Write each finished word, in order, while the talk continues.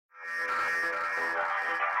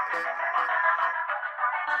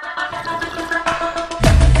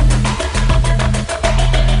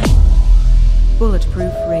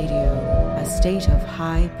Bulletproof Radio, a state of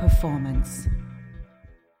high performance.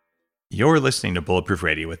 You're listening to Bulletproof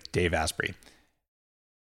Radio with Dave Asprey.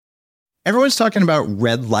 Everyone's talking about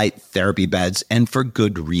red light therapy beds, and for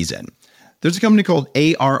good reason. There's a company called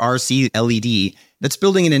ARRC LED that's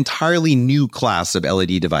building an entirely new class of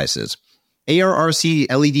LED devices. ARRC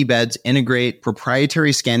LED beds integrate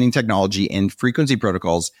proprietary scanning technology and frequency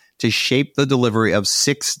protocols to shape the delivery of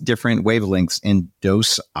 6 different wavelengths in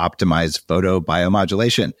dose-optimized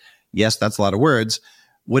photobiomodulation. Yes, that's a lot of words.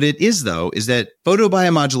 What it is, though, is that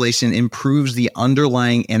photobiomodulation improves the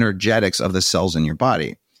underlying energetics of the cells in your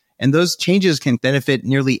body. And those changes can benefit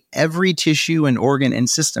nearly every tissue and organ and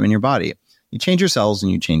system in your body. You change your cells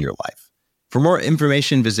and you change your life. For more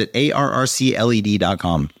information, visit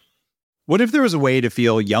arrcled.com. What if there was a way to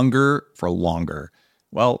feel younger for longer?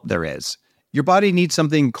 Well, there is. Your body needs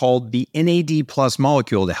something called the NAD+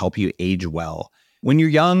 molecule to help you age well. When you're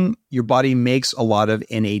young, your body makes a lot of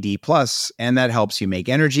NAD+, and that helps you make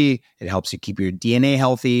energy, it helps you keep your DNA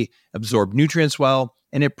healthy, absorb nutrients well,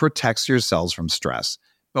 and it protects your cells from stress.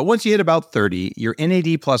 But once you hit about 30, your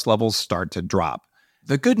NAD+ levels start to drop.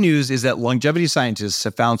 The good news is that longevity scientists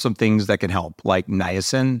have found some things that can help, like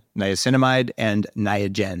niacin, niacinamide, and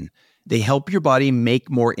Niagen. They help your body make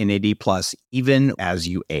more NAD+, even as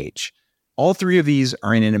you age. All 3 of these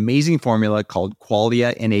are in an amazing formula called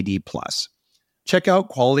Qualia NAD+. Check out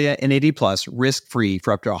Qualia NAD+ risk-free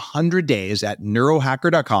for up to 100 days at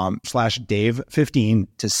neurohacker.com/Dave15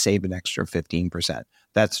 to save an extra 15%.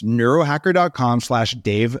 That's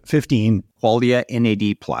neurohacker.com/Dave15, Qualia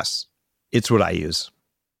NAD+. It's what I use.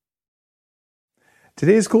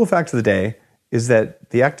 Today's cool fact of the day is that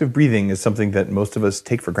the act of breathing is something that most of us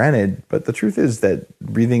take for granted, but the truth is that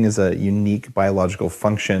breathing is a unique biological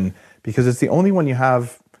function because it's the only one you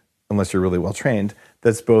have, unless you're really well trained,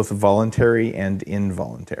 that's both voluntary and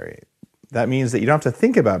involuntary. That means that you don't have to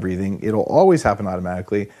think about breathing. It'll always happen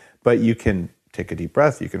automatically, but you can take a deep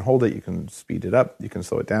breath, you can hold it, you can speed it up, you can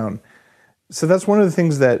slow it down. So that's one of the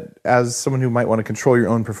things that, as someone who might want to control your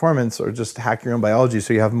own performance or just hack your own biology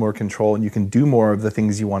so you have more control and you can do more of the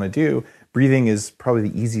things you want to do, breathing is probably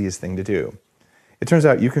the easiest thing to do. It turns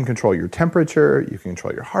out you can control your temperature, you can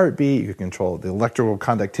control your heartbeat, you can control the electrical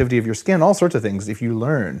conductivity of your skin, all sorts of things if you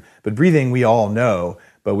learn. But breathing, we all know,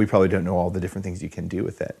 but we probably don't know all the different things you can do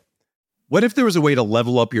with it. What if there was a way to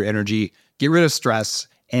level up your energy, get rid of stress,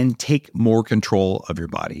 and take more control of your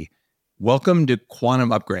body? Welcome to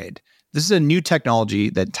Quantum Upgrade. This is a new technology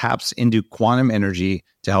that taps into quantum energy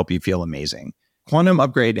to help you feel amazing. Quantum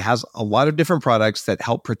Upgrade has a lot of different products that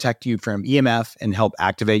help protect you from EMF and help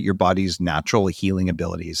activate your body's natural healing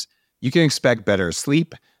abilities. You can expect better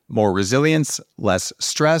sleep, more resilience, less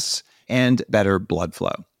stress, and better blood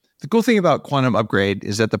flow. The cool thing about Quantum Upgrade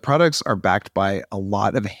is that the products are backed by a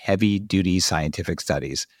lot of heavy-duty scientific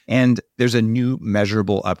studies, and there's a new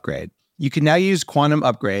measurable upgrade. You can now use Quantum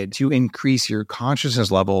Upgrade to increase your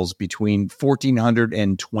consciousness levels between 1400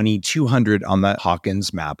 and 2200 on the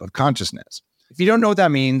Hawkins map of consciousness. If you don't know what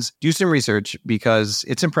that means, do some research because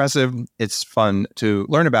it's impressive, it's fun to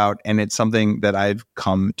learn about, and it's something that I've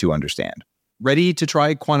come to understand. Ready to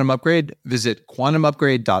try Quantum Upgrade? Visit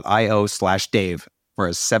quantumupgrade.io/Dave for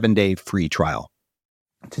a 7-day free trial.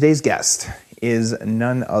 Today's guest is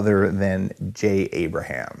none other than Jay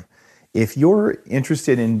Abraham. If you're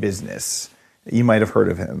interested in business, you might have heard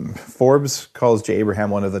of him. Forbes calls Jay Abraham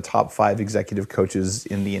one of the top 5 executive coaches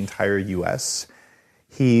in the entire US.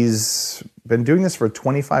 He's been doing this for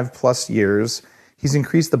 25 plus years. He's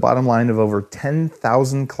increased the bottom line of over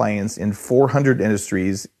 10,000 clients in 400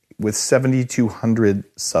 industries with 7,200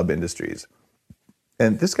 sub-industries.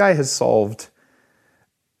 And this guy has solved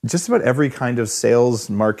just about every kind of sales,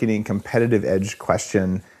 marketing, competitive edge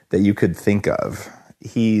question that you could think of.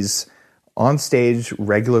 He's on stage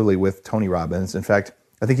regularly with Tony Robbins. In fact,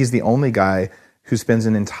 I think he's the only guy who spends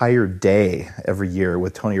an entire day every year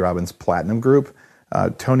with Tony Robbins' Platinum Group.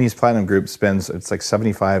 Tony's Platinum Group spends, it's like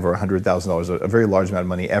 $75,000 or $100,000, a very large amount of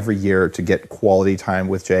money every year to get quality time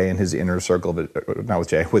with Jay and his inner circle of, not with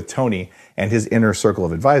Jay, with Tony and his inner circle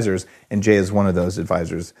of advisors. And Jay is one of those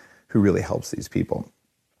advisors who really helps these people.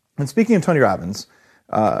 And speaking of Tony Robbins,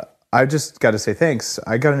 I just got to say thanks.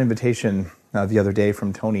 I got an invitation the other day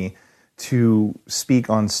from Tony to speak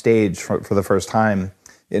on stage for the first time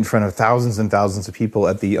in front of thousands and thousands of people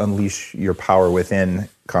at the Unleash Your Power Within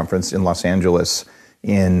conference in Los Angeles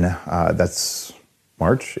in, that's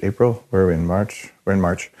March, April? Where are we in March? We're in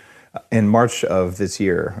March. in March of this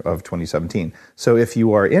year of 2017. So if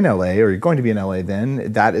you are in LA or you're going to be in LA,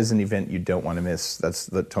 then that is an event you don't want to miss. That's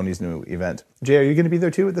Tony's new event. Jay, are you going to be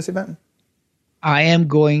there too at this event? I am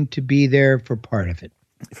going to be there for part of it.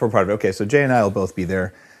 For part of it. Okay, so Jay and I will both be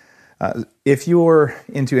there. If you're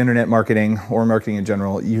into internet marketing or marketing in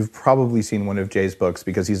general, you've probably seen one of Jay's books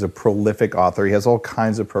because he's a prolific author. He has all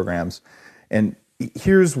kinds of programs. And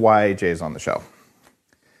here's why Jay's on the show.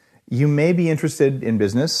 You may be interested in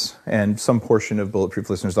business, and some portion of Bulletproof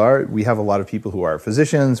listeners are. We have a lot of people who are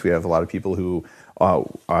physicians. We have a lot of people who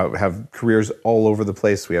have careers all over the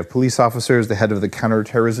place. We have police officers, the head of the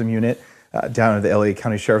counterterrorism unit down at the LA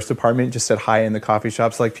County Sheriff's Department just said hi in the coffee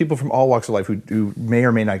shops. Like people from all walks of life who may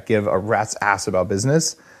or may not give a rat's ass about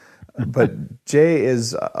business. But Jay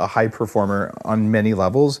is a high performer on many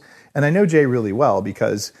levels. And I know Jay really well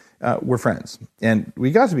because we're friends. And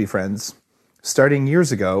we got to be friends starting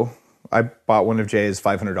years ago. I bought one of Jay's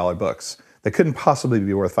 $500 books that couldn't possibly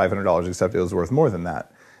be worth $500, except it was worth more than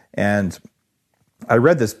that. And I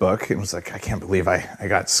read this book and was like, I can't believe I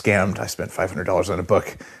got scammed. I spent $500 on a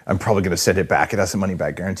book. I'm probably going to send it back. It has a money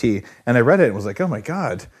back guarantee. And I read it and was like, oh my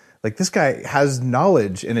God, like this guy has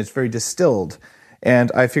knowledge and it's very distilled.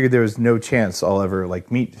 And I figured there was no chance I'll ever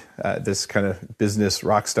like meet this kind of business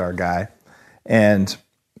rock star guy. And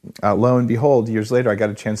lo and behold, years later, I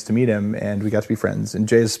got a chance to meet him and we got to be friends. And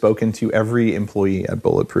Jay has spoken to every employee at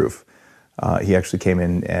Bulletproof. He actually came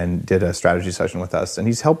in and did a strategy session with us. And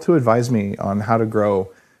he's helped to advise me on how to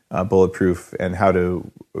grow Bulletproof and how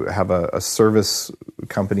to have a service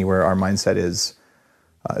company where our mindset is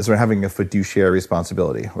we're having a fiduciary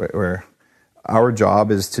responsibility, where our job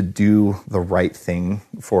is to do the right thing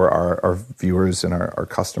for our viewers and our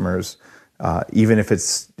customers. Even if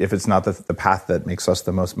it's not the path that makes us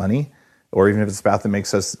the most money, or even if it's the path that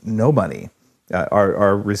makes us no money,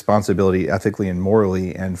 our responsibility ethically and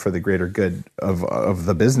morally and for the greater good of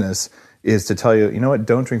the business is to tell you, you know what,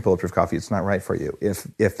 don't drink Bulletproof coffee. It's not right for you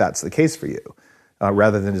if that's the case for you,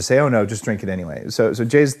 rather than to say, oh no, just drink it anyway. So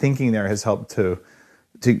Jay's thinking there has helped to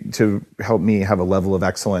help me have a level of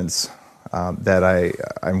excellence that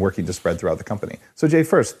I'm working to spread throughout the company. So Jay,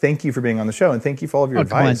 first, thank you for being on the show and thank you for all of your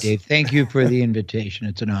advice. Come on, Dave. Thank you for the invitation.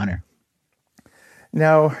 It's an honor.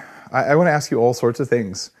 Now, I want to ask you all sorts of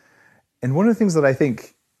things. And one of the things that I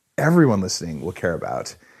think everyone listening will care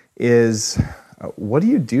about is what do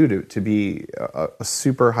you do to be a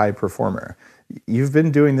super high performer? You've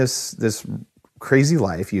been doing this crazy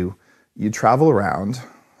life. You travel around.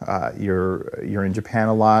 You're in Japan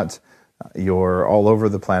a lot. You're all over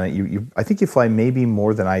the planet. I think you fly maybe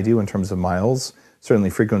more than I do in terms of miles,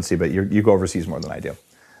 certainly frequency, but you go overseas more than I do.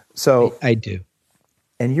 So I do.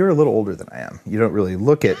 And you're a little older than I am. You don't really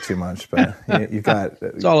look it too much, but you've got...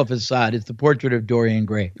 It's all a facade. It's the portrait of Dorian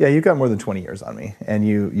Gray. Yeah, you've got more than 20 years on me, and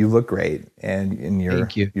you look great, and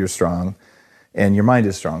you're strong, and your mind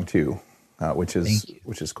is strong too, which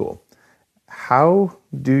is cool. How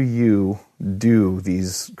do you do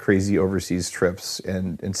these crazy overseas trips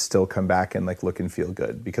and still come back and like look and feel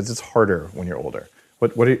good? Because it's harder when you're older.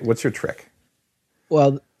 What's your trick?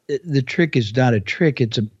 Well, the trick is not a trick.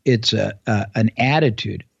 It's an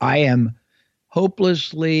attitude. I am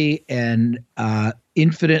hopelessly and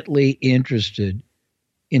infinitely interested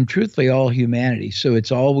in truthfully all humanity. So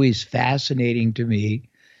it's always fascinating to me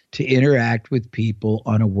to interact with people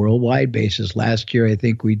on a worldwide basis. Last year, I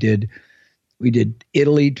think we did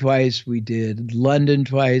Italy twice, we did London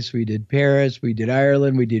twice, we did Paris, we did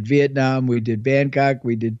Ireland, we did Vietnam, we did Bangkok,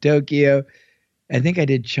 we did Tokyo. I think I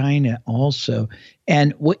did China also.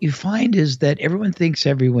 And what you find is that everyone thinks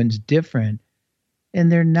everyone's different,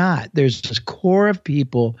 and they're not. There's this core of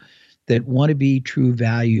people that want to be true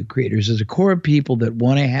value creators. There's a core of people that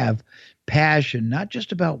want to have passion, not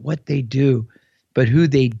just about what they do, but who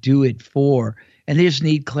they do it for. And they just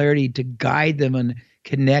need clarity to guide them and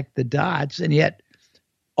connect the dots. And yet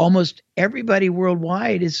almost everybody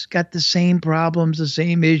worldwide has got the same problems, the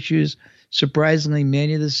same issues, surprisingly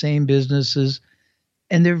many of the same businesses.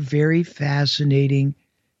 And they're very fascinating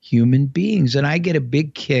human beings. And I get a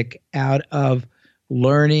big kick out of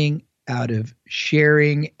learning, out of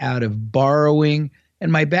sharing, out of borrowing.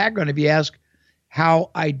 And my background, if you ask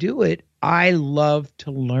how I do it, I love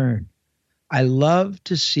to learn. I love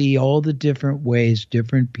to see all the different ways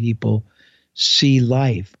different people see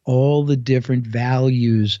life, all the different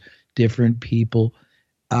values different people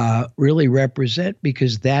really represent,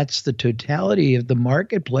 because that's the totality of the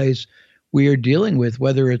marketplace we are dealing with,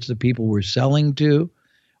 whether it's the people we're selling to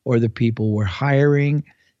or the people we're hiring.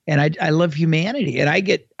 And I love humanity. And I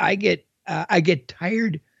get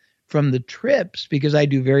tired from the trips because I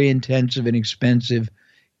do very intensive and expensive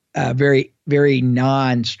very, very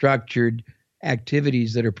non-structured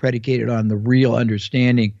activities that are predicated on the real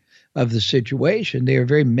understanding of the situation. They are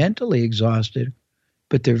very mentally exhausted,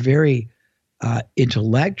 but they're very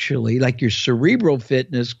intellectually, like your cerebral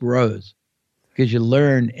fitness grows because you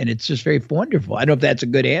learn, and it's just very wonderful. I don't know if that's a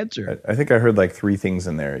good answer. I think I heard like three things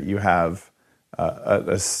in there. You have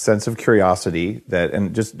a sense of curiosity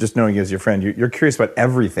and just knowing you as your friend, you're curious about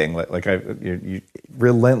everything. You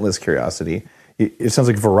relentless curiosity. It sounds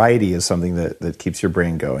like variety is something that keeps your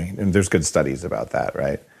brain going, and there's good studies about that,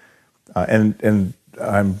 right? And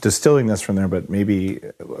I'm distilling this from there, but maybe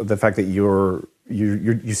the fact that you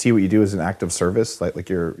see what you do as an act of service, like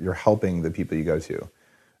you're helping the people you go to.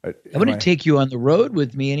 I'm going to take you on the road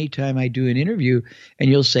with me anytime I do an interview, and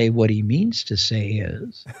you'll say what he means to say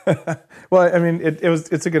is. Well, I mean,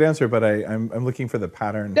 it's a good answer, but I'm looking for the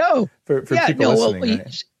pattern. For people listening. Well,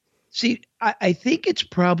 right? See, I think it's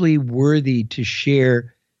probably worthy to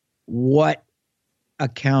share what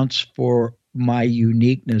accounts for my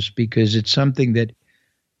uniqueness, because it's something that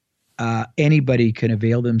anybody can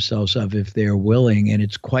avail themselves of if they're willing, and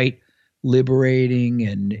it's quite liberating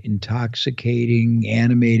and intoxicating,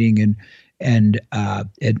 animating, and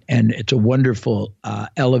it's a wonderful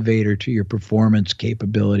elevator to your performance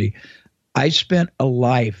capability. I spent a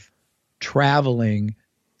life traveling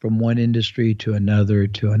from one industry to another,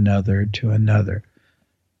 to another, to another.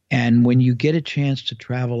 And when you get a chance to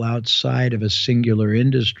travel outside of a singular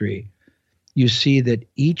industry, you see that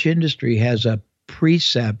each industry has a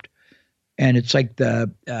precept, and it's like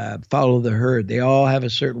the follow the herd. They all have a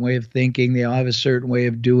certain way of thinking. They all have a certain way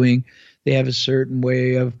of doing. They have a certain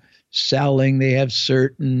way of selling. They have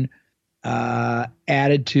certain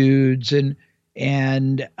attitudes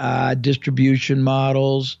and distribution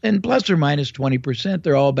models, and plus or minus 20%,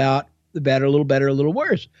 they're all about the better, a little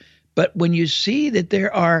worse. But when you see that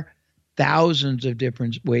there are thousands of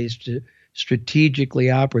different ways to strategically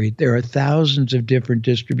operate, there are thousands of different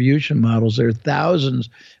distribution models, there are thousands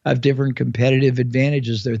of different competitive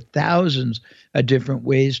advantages, there are thousands of different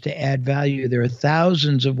ways to add value, there are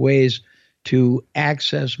thousands of ways to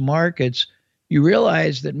access markets, you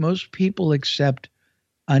realize that most people accept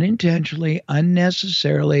unintentionally,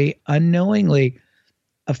 unnecessarily, unknowingly,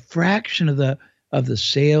 a fraction of the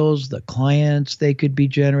sales, the clients they could be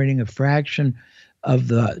generating, a fraction of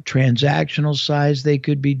the transactional size they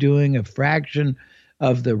could be doing, a fraction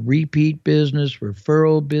of the repeat business,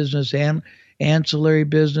 referral business, and ancillary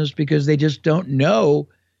business, because they just don't know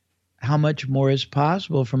how much more is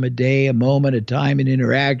possible from a day, a moment, a time, an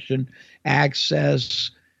interaction,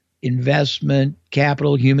 access, investment,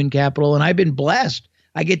 capital, human capital. And I've been blessed.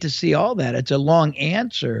 I get to see all that. It's a long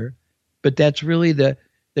answer, but that's really the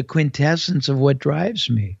quintessence of what drives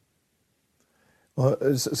me.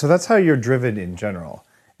 Well, so that's how you're driven in general.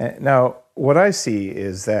 Now, what I see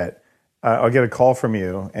is that I'll get a call from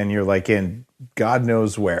you, and you're like in God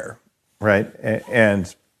knows where, right?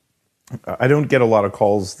 And I don't get a lot of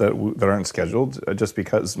calls that aren't scheduled, just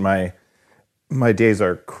because my days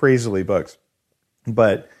are crazily booked.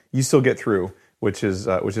 But you still get through, which is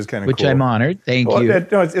kind of cool. Which I'm honored. Thank you.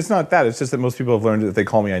 No, it's not that. It's just that most people have learned that if they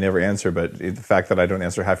call me, I never answer. But the fact that I don't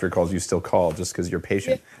answer half your calls, you still call just because you're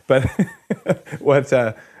patient. Yeah. But what's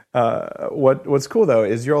cool though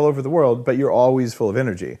is you're all over the world, but you're always full of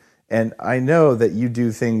energy. And I know that you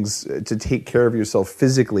do things to take care of yourself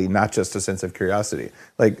physically, not just a sense of curiosity.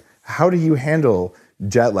 Like, how do you handle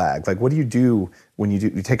jet lag? Like, what do you do when you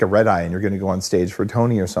take a red eye and you're going to go on stage for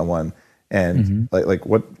Tony or someone? And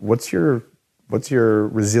what's your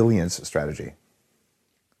resilience strategy?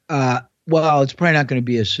 Well, it's probably not going to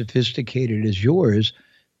be as sophisticated as yours,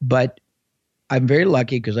 but I'm very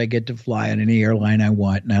lucky because I get to fly on any airline I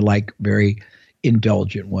want, and I like very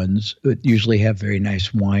indulgent ones that usually have very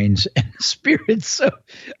nice wines and spirits. So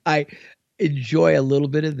I enjoy a little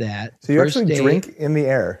bit of that. So you actually drink in the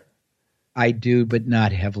air? I do, but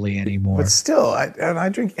not heavily anymore. But still, I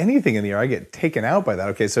drink anything in the air. I get taken out by that.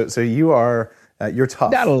 Okay, so you are... you're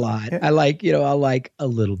tough. Not a lot. Yeah. I like a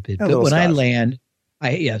little bit. But when I land,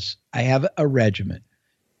 I have a regiment.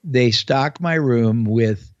 They stock my room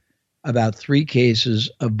with about 3 cases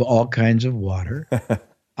of all kinds of water.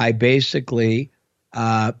 I basically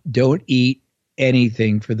don't eat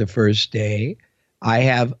anything for the first day. I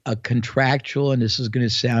have a contractual, and this is going to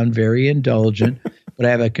sound very indulgent, but I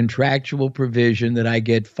have a contractual provision that I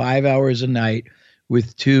get 5 hours a night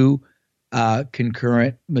with 2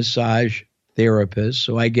 concurrent massage therapists.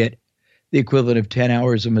 So I get the equivalent of 10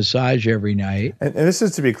 hours of massage every night. And this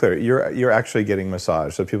is to be clear, you're actually getting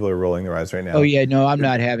massage. So people are rolling their eyes right now. Oh yeah, no, I'm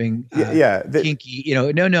not having kinky.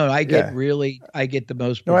 No. I get the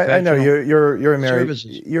most professional. I know you're a married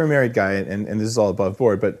services. You're a married guy, and this is all above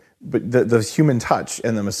board. But the human touch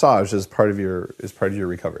and the massage is part of your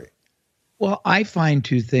recovery. Well, I find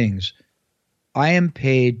two things. I am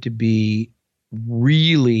paid to be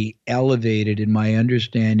really elevated in my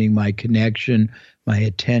understanding, my connection, my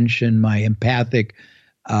attention, my empathic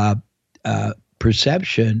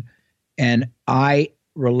perception, and I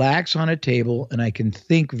relax on a table and I can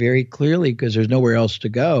think very clearly because there's nowhere else to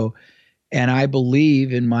go. And I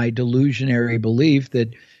believe in my delusionary belief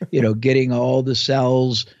that, getting all the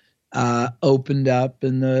cells opened up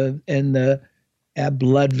and the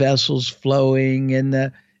blood vessels flowing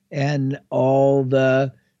and all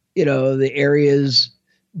the the areas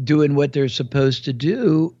doing what they're supposed to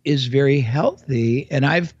do is very healthy. And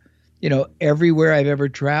I've, everywhere I've ever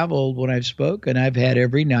traveled when I've spoken, I've had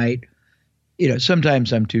every night,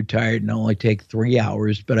 sometimes I'm too tired and I only take 3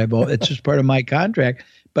 hours, but it's just part of my contract.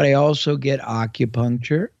 But I also get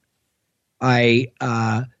acupuncture. I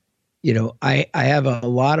have a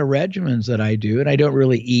lot of regimens that I do, and I don't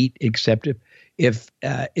really eat except if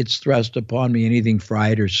it's thrust upon me, anything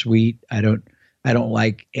fried or sweet. I don't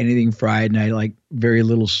like anything fried, and I like very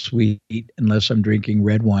little sweet unless I'm drinking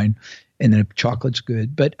red wine, and then chocolate's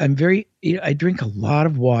good. But I'm I drink a lot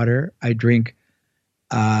of water. I drink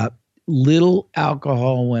little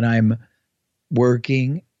alcohol when I'm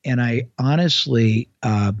working, and I honestly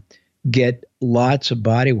get lots of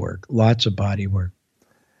body work. So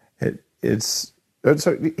here's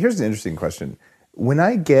an interesting question. When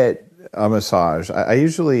I get a massage, I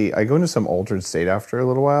usually go into some altered state after a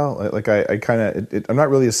little while. Like I kind of, I'm not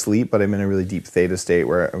really asleep, but I'm in a really deep theta state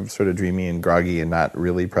where I'm sort of dreamy and groggy and not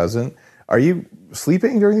really present. Are you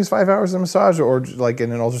sleeping during these 5 hours of massage, or like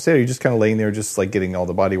in an altered state? Or are you just kind of laying there, just like getting all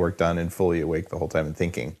the body work done and fully awake the whole time and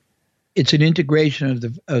thinking? It's an integration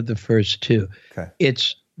of the first two. Okay.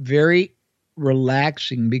 It's very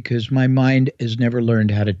relaxing because my mind has never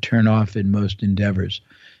learned how to turn off in most endeavors.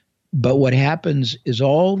 But what happens is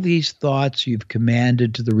all these thoughts you've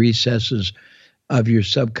commanded to the recesses of your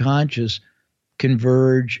subconscious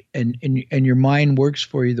converge, and your mind works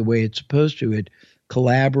for you the way it's supposed to. It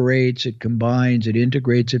collaborates, it combines, it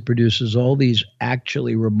integrates, it produces all these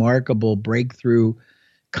actually remarkable breakthrough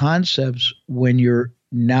concepts when you're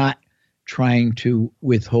not trying to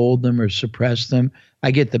withhold them or suppress them.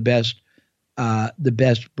 I get the best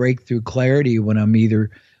breakthrough clarity when I'm either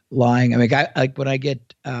lying. I mean, like when I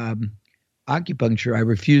get acupuncture, I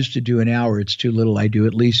refuse to do an hour. It's too little. I do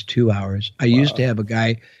at least 2 hours. I used to have a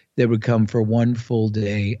guy that would come for one full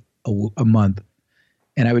day a month,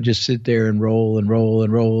 and I would just sit there and roll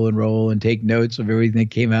and take notes of everything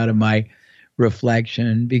that came out of my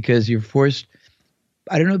reflection, because you're forced.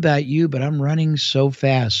 I don't know about you, but I'm running so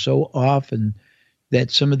fast, so often,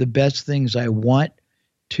 that some of the best things I want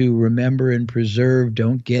to remember and preserve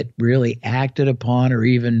don't get really acted upon or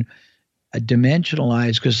even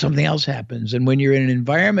dimensionalized because something else happens. And when you're in an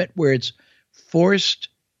environment where it's forced,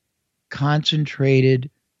 concentrated,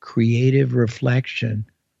 creative reflection,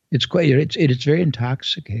 it's very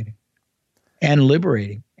intoxicating and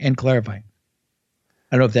liberating and clarifying.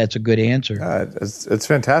 I don't know if that's a good answer. It's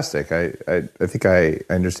fantastic. I think I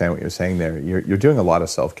understand what you're saying there. You're doing a lot of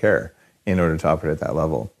self-care in order to operate at that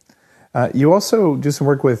level. You also do some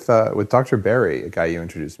work with Dr. Barry, a guy you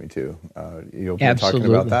introduced me to. You'll be talking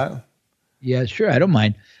about that? Yeah, sure. I don't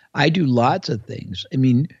mind. I do lots of things. I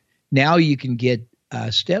mean, now you can get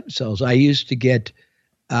stem cells. I used to get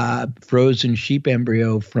frozen sheep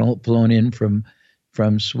embryo flown in from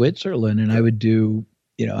Switzerland, and I would do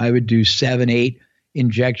 7-8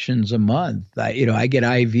 injections a month. I get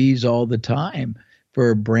IVs all the time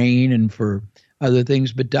for brain and for other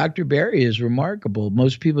things. But Dr. Barry is remarkable.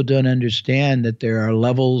 Most people don't understand that there are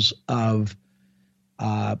levels of,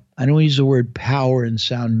 I don't use the word power and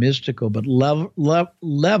sound mystical, but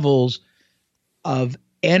levels of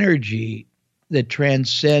energy that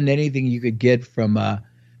transcend anything you could get from a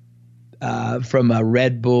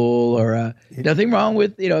Red Bull or nothing wrong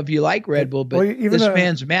with, if you like Red Bull, but this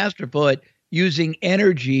man's masterful at using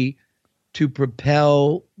energy to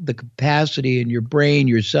propel the capacity in your brain,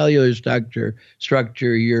 your cellular structure,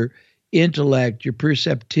 your intellect, your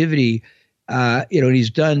perceptivity. And he's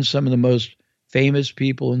done some of the most famous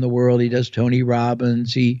people in the world. He does Tony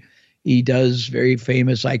Robbins. He does very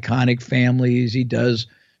famous iconic families. He does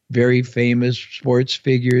very famous sports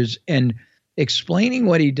figures. And explaining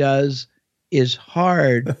what he does is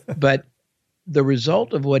hard, but the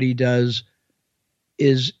result of what he does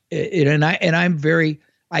is, and I'm very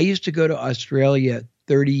I used to go to Australia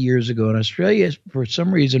 30 years ago, and Australia, for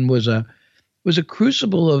some reason, was a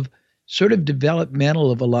crucible of sort of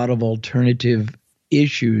developmental of a lot of alternative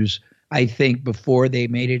issues, I think, before they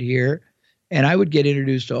made it here. And I would get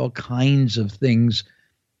introduced to all kinds of things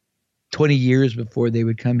 20 years before they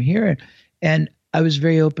would come here. And I was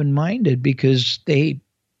very open-minded because they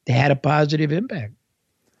had a positive impact.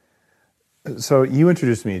 So you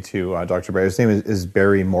introduced me to Dr. Barry. His name is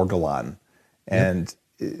Barry Morguelan. And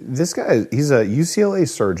this guy, he's a UCLA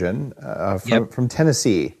surgeon from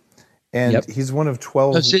Tennessee. And he's one of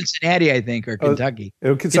 12. Oh, Cincinnati, I think, or Kentucky.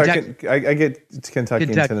 Kentucky. I get Kentucky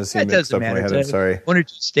and Tennessee mixed up in my head. I'm sorry. One or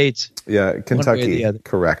two states. Yeah, Kentucky.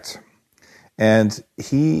 Correct. And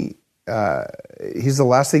he's the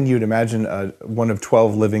last thing you'd imagine one of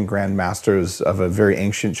 12 living grand masters of a very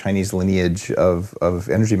ancient Chinese lineage of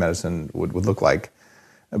energy medicine would look like.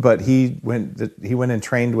 But he went and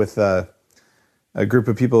trained with a group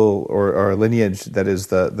of people or a lineage that is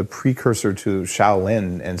the precursor to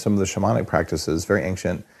Shaolin and some of the shamanic practices, very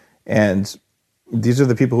ancient. And these are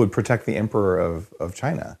the people who would protect the emperor of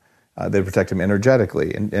China. They protect him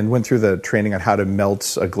energetically and went through the training on how to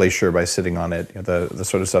melt a glacier by sitting on it, the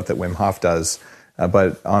sort of stuff that Wim Hof does,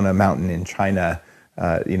 but on a mountain in China,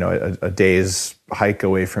 a day's hike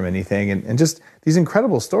away from anything. And just these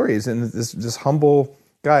incredible stories. And this humble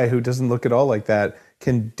guy who doesn't look at all like that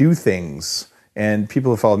can do things. And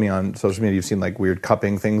people who follow me on social media, you've seen like weird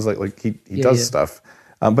cupping things, like he does stuff.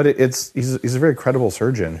 But he's a very credible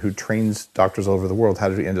surgeon who trains doctors all over the world how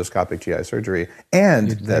to do endoscopic GI surgery.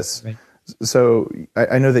 And so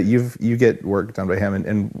I know that you get work done by him,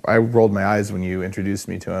 and I rolled my eyes when you introduced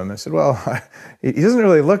me to him. I said, well, he doesn't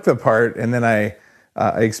really look the part. And then I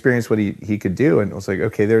experienced what he could do, and it was like,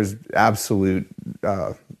 okay, there's absolute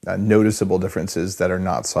noticeable differences that are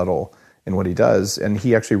not subtle in what he does. And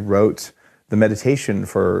he actually wrote the meditation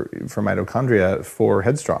for mitochondria for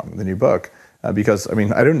Headstrong, the new book, because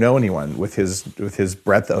I don't know anyone with his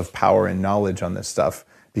breadth of power and knowledge on this stuff,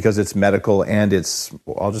 because it's medical and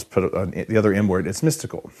I'll just put the other M word, it's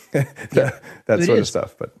mystical, that sort of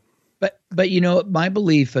stuff. But my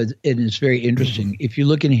belief, and it's very interesting, if you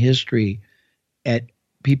look in history at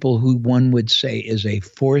people who one would say is a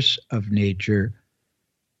force of nature,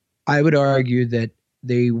 I would argue that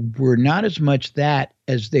they were not as much that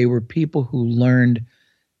as they were people who learned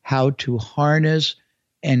how to harness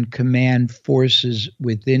and command forces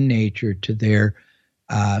within nature to their,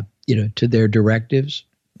 to their directives.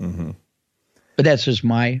 Mm-hmm. But that's just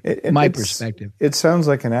my perspective. It sounds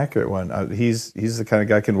like an accurate one. He's the kind of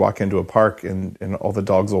guy who can walk into a park and all the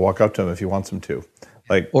dogs will walk up to him if he wants them to.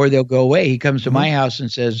 Or they'll go away. He comes to my house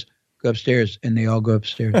and says, "Go upstairs," and they all go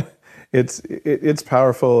upstairs. It's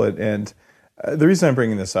powerful, and the reason I'm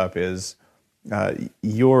bringing this up is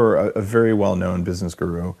you're a very well-known business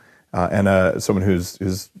guru and someone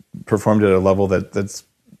who's performed at a level that's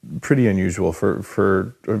pretty unusual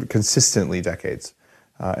for consistently decades.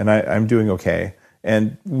 And I'm doing okay.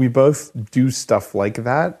 And we both do stuff like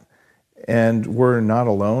that, and we're not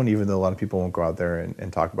alone, even though a lot of people won't go out there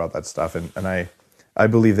and talk about that stuff. And I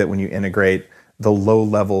believe that when you integrate the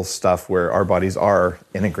low-level stuff where our bodies are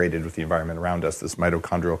integrated with the environment around us, this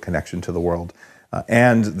mitochondrial connection to the world,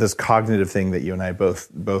 and this cognitive thing that you and I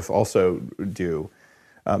both also do,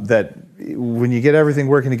 that when you get everything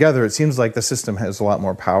working together, it seems like the system has a lot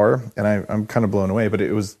more power, and I'm kind of blown away. But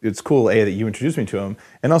it's cool, A, that you introduced me to him,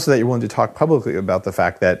 and also that you're willing to talk publicly about the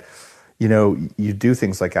fact that, you do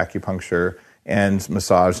things like acupuncture and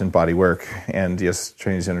massage and body work and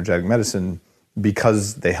Chinese energetic medicine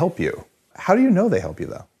because they help you. How do you know they help you,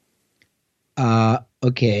 though?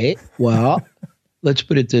 Okay, well, let's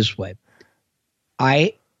put it this way.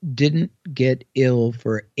 I didn't get ill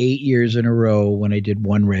for 8 years in a row when I did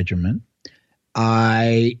one regimen.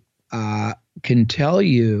 I can tell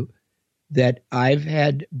you that I've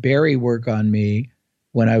had Barry work on me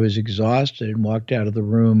when I was exhausted and walked out of the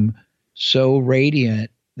room so radiant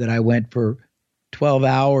that I went for 12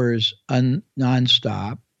 hours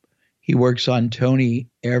nonstop. He works on Tony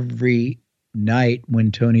every night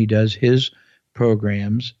when Tony does his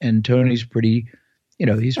programs, and Tony's pretty,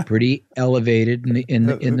 he's pretty elevated in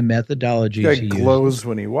the methodologies he uses. He glows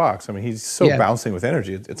when he walks. He's so bouncing with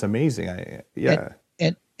energy. It's amazing. I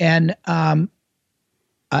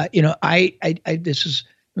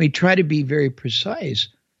try to be very precise.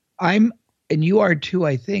 And you are too,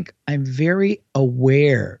 I think, I'm very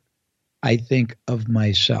aware, I think, of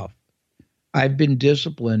myself. I've been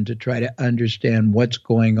disciplined to try to understand what's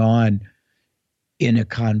going on in a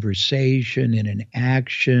conversation, in an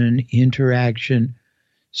action, interaction.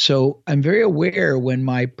 So I'm very aware when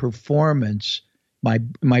my performance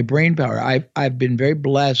my brain power. I've been very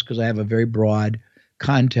blessed because I have a very broad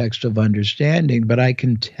context of understanding, but I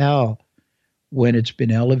can tell when it's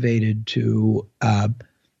been elevated to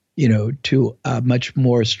to a much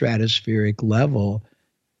more stratospheric level,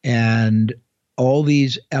 and all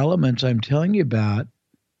these elements I'm telling you about,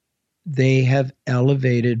 they have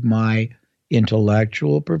elevated my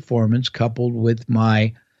intellectual performance, coupled with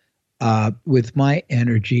my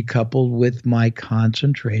energy, coupled with my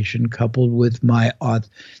concentration, coupled with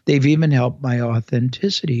they've even helped my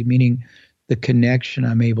authenticity, meaning the connection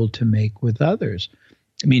I'm able to make with others.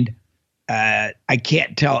 I mean, I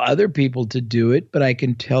can't tell other people to do it, but I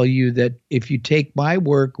can tell you that if you take my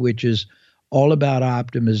work, which is all about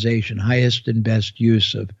optimization, highest and best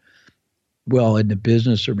use of, well, in the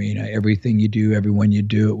business arena, everything you do, everyone you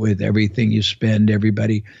do it with, everything you spend,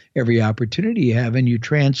 every opportunity you have, and you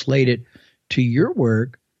translate it to your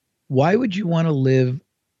work, why would you want to live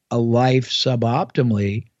a life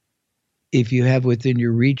suboptimally if you have within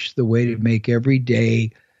your reach the way to make every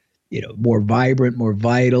day, more vibrant, more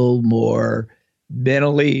vital, more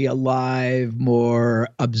mentally alive, more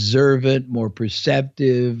observant, more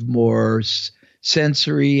perceptive, more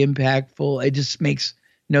sensory impactful? It just makes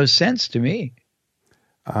no sense to me.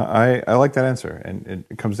 I like that answer, and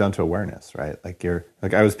it comes down to awareness, right?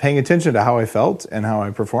 Like I was paying attention to how I felt and how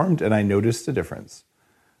I performed, and I noticed a difference.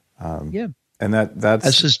 And that's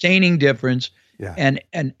a sustaining difference, yeah, and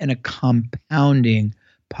a compounding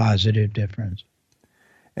positive difference.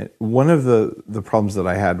 And one of the problems that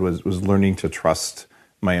I had was learning to trust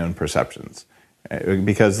my own perceptions,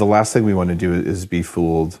 because the last thing we want to do is be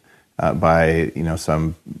fooled by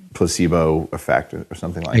some placebo effect or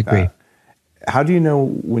something like I agree. that. How do you know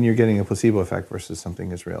when you're getting a placebo effect versus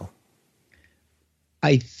something is real?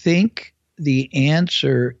 I think the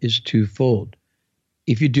answer is twofold.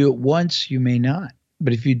 If you do it once, you may not,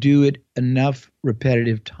 but if you do it enough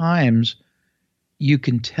repetitive times, you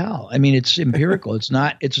can tell. I mean, it's empirical. It's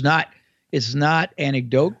not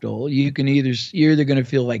anecdotal. You're either going to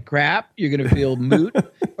feel like crap, you're going to feel moot,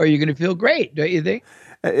 or you're going to feel great. Don't you think?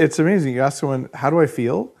 It's amazing. You ask someone, how do I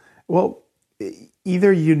feel? Well,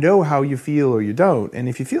 either you know how you feel or you don't. And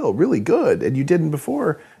if you feel really good and you didn't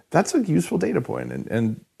before, that's a useful data point.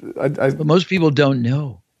 But most people don't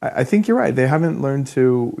know. I think you're right. They haven't learned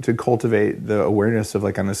to cultivate the awareness of,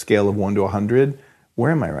 like, on a scale of 1 to 100,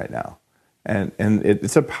 where am I right now? And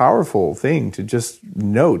it's a powerful thing to just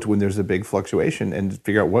note when there's a big fluctuation and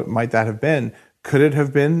figure out what might that have been. Could it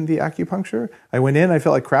have been the acupuncture? I went in, I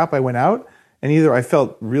felt like crap, I went out, and either I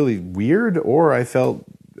felt really weird or I felt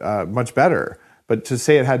much better. But to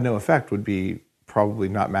say it had no effect would be probably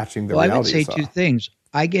not matching the reality. I would say two things.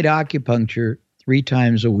 I get acupuncture 3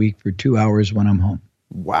 times a week for 2 hours when I'm home.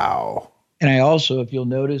 Wow. And I also, if you'll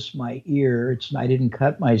notice my ear, I didn't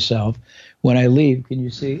cut myself when I leave. Can you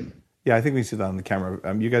see? Yeah, I think we see that on the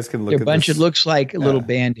camera. You guys can look at this. It looks like little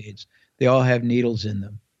Band-Aids. They all have needles in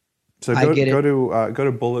them. So go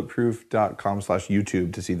to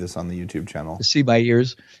bulletproof.com/YouTube to see this on the YouTube channel. To see my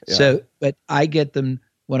ears. Yeah. So, but I get them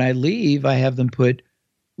when I leave. I have them put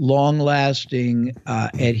long-lasting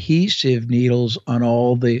adhesive needles on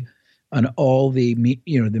all the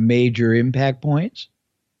the major impact points,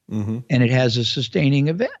 and it has a sustaining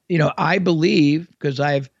event. I believe, because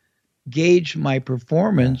I've gauged my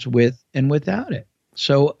performance with and without it.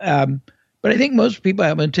 So, but I think most people,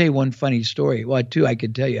 I'm going to tell you one funny story. Well, I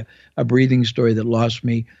could tell you a breathing story that lost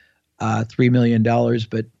me $3 million,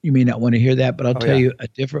 but you may not want to hear that, but I'll tell you a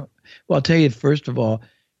different. Well, I'll tell you, first of all,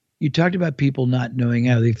 you talked about people not knowing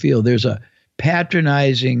how they feel. There's a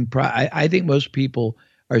patronizing, I think most people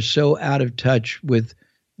are so out of touch with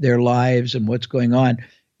their lives and what's going on.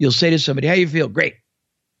 You'll say to somebody, how you feel? Great.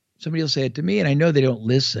 Somebody will say it to me, and I know they don't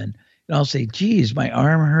listen. And I'll say, geez, my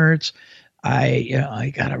arm hurts.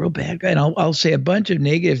 I got a real bad guy. And I'll say a bunch of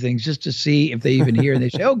negative things just to see if they even hear. And they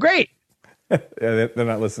say, oh, great. Yeah, they're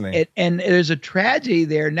not listening. And there's a tragedy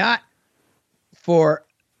there, not for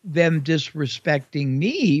them disrespecting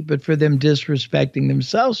me, but for them disrespecting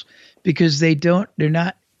themselves, because they're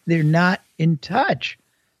not in touch.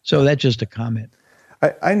 So that's just a comment.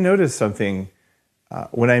 I noticed something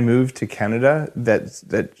when I moved to Canada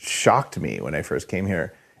that shocked me when I first came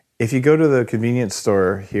here. If you go to the convenience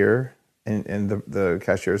store here and the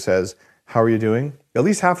cashier says, how are you doing? At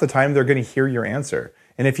least half the time they're going to hear your answer.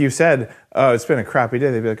 And if you said, oh, it's been a crappy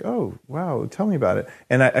day, they'd be like, oh, wow, tell me about it.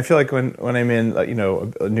 And I feel like when I'm in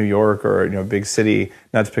New York or a big city,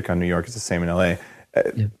 not to pick on New York, it's the same in LA,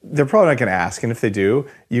 they're probably not going to ask. And if they do,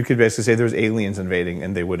 you could basically say there's aliens invading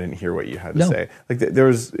and they wouldn't hear what you had to say. Like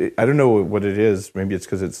I don't know what it is. Maybe it's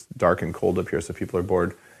because it's dark and cold up here, so people are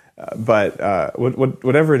bored.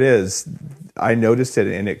 Whatever it is, I noticed it,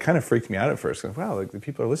 and it kind of freaked me out at first. Like, wow, like the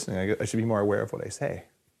people are listening. I should be more aware of what I say.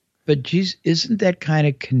 But geez, isn't that kind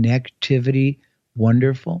of connectivity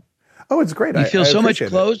wonderful? Oh, it's great. You feel I so much appreciate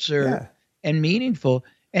closer and meaningful,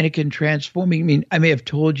 and it can transform. I mean, I may have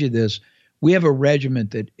told you this. We have a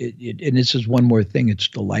regiment that, and this is one more thing, it's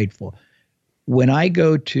delightful. When I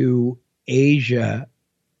go to Asia,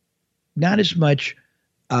 not as much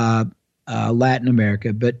Latin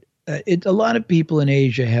America, but a lot of people in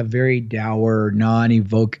Asia have very dour,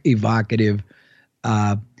 non-evocative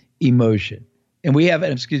emotion. And we have,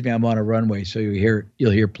 excuse me, I'm on a runway, so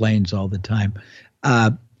you'll hear planes all the time.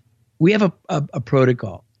 We have a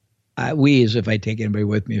protocol. We, as if I take anybody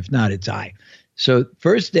with me. If not, it's I. So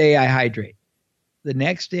first day I hydrate. The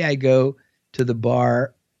next day I go to the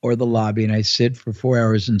bar or the lobby and I sit for 4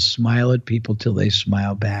 hours and smile at people till they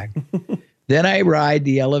smile back. Then I ride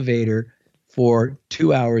the elevator for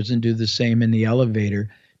 2 hours and do the same in the elevator.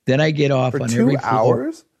 Then I get off for on 2 every floor.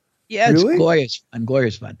 hours? Yeah, Really? It's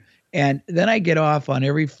glorious fun. And then I get off on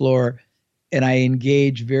every floor and I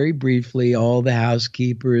engage very briefly all the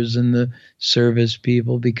housekeepers and the service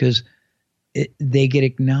people because they get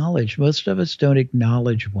acknowledged. Most of us don't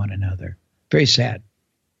acknowledge one another. Very sad.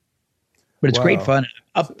 But it's great fun.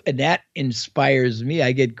 And that inspires me.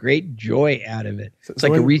 I get great joy out of it. It's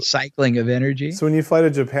like a recycling of energy. So when you fly to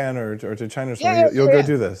Japan or to China or something, you'll go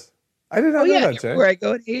do this. I did not know that, Jay. Where I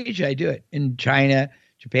go in Asia, I do it. In China,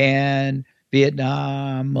 Japan,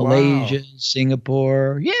 Vietnam, Malaysia,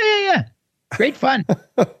 Singapore. Yeah. Great fun.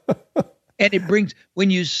 And it brings, when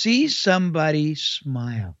you see somebody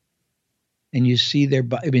smile and you see their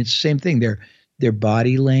body, I mean, it's the same thing. Their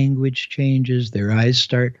body language changes. Their eyes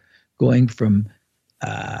start going from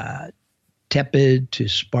tepid to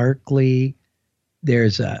sparkly.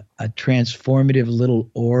 There's a transformative little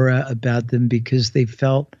aura about them because they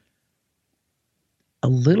felt a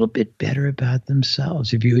little bit better about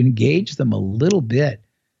themselves. If you engage them a little bit,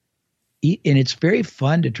 and it's very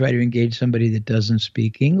fun to try to engage somebody that doesn't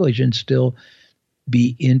speak English and still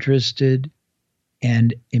be interested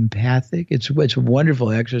and empathic. It's a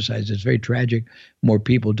wonderful exercise. It's very tragic. More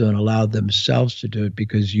people don't allow themselves to do it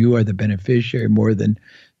because you are the beneficiary more than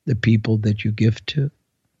the people that you give to.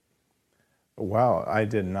 Wow, I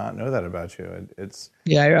did not know that about you.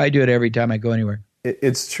 I do it every time I go anywhere.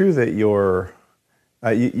 It's true that you're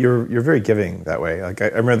very giving that way. Like I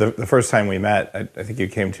remember the first time we met, I think you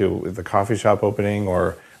came to the coffee shop opening,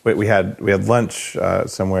 or we had lunch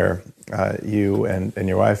somewhere. You and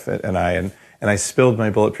your wife and I, and I spilled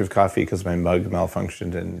my bulletproof coffee because my mug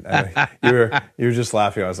malfunctioned, and you were just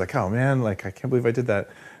laughing. I was like, oh man, like I can't believe I did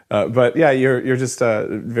that. But yeah, you're just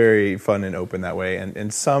very fun and open that way,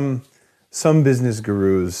 and some business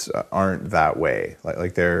gurus aren't that way.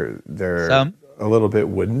 Like they're some? A little bit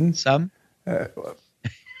wooden. Some.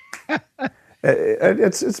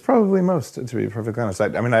 It's probably most, to be perfectly honest.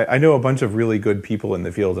 I mean, I know a bunch of really good people in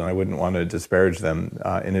the field, and I wouldn't want to disparage them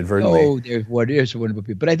inadvertently. Oh, there's wonderful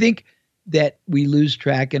people. But I think that we lose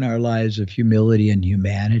track in our lives of humility and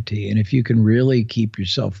humanity. And if you can really keep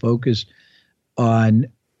yourself focused on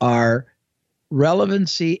our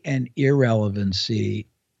relevancy and irrelevancy,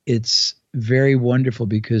 it's very wonderful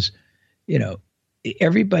because,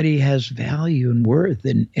 everybody has value and worth,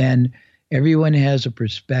 and everyone has a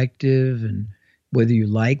perspective, and whether you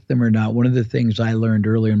like them or not. One of the things I learned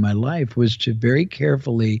earlier in my life was to very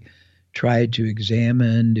carefully try to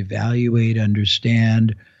examine, evaluate,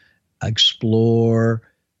 understand, explore,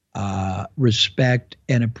 respect,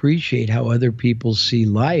 and appreciate how other people see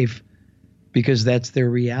life, because that's their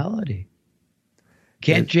reality.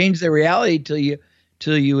 Can't change their reality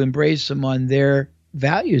till you embrace them on their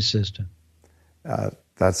value system.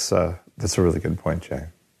 That's a really good point, Jay.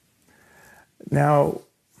 Now,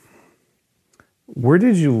 where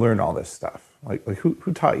did you learn all this stuff? Like who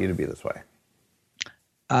taught you to be this way?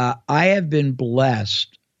 I have been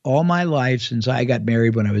blessed all my life since I got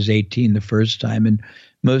married when I was 18 the first time, and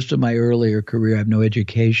most of my earlier career, I have no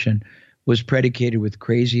education, was predicated with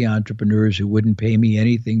crazy entrepreneurs who wouldn't pay me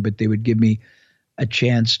anything, but they would give me a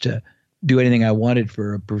chance to do anything I wanted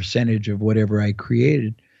for a percentage of whatever I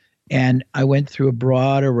created. And I went through a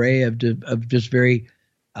broad array of just very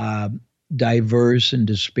diverse and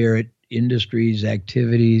disparate industries,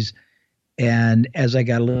 activities. And as I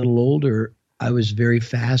got a little older, I was very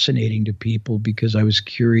fascinating to people because I was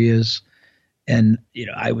curious. And,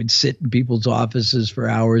 I would sit in people's offices for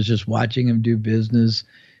hours just watching them do business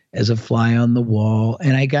as a fly on the wall.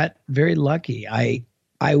 And I got very lucky. I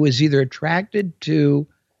was either attracted to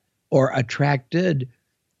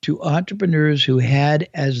entrepreneurs who had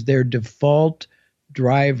as their default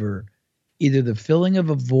driver either the filling of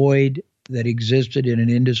a void that existed in an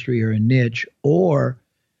industry or a niche, or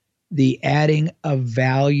the adding of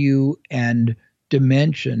value and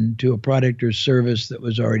dimension to a product or service that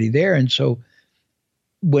was already there. And so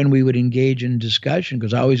when we would engage in discussion,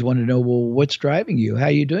 because I always wanted to know, well, what's driving you? How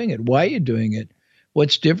are you doing it? Why are you doing it?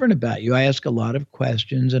 What's different about you? I ask a lot of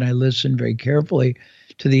questions and I listen very carefully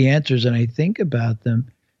to the answers and I think about them.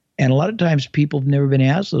 And a lot of times people have never been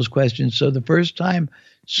asked those questions. So the first time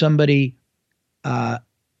somebody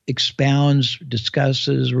expounds,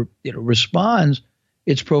 discusses, responds,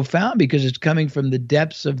 it's profound because it's coming from the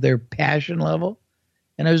depths of their passion level.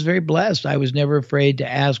 And I was very blessed. I was never afraid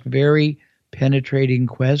to ask very penetrating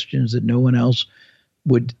questions that no one else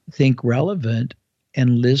would think relevant,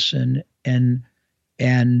 and listen and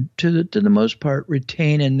to the most part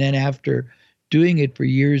retain. And then after doing it for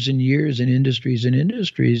years and years in industries and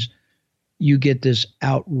industries, you get this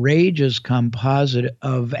outrageous composite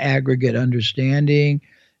of aggregate understanding,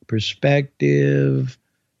 perspective,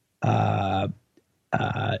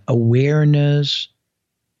 awareness,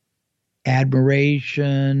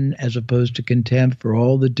 admiration, as opposed to contempt for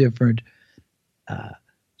all the different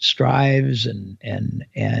strives and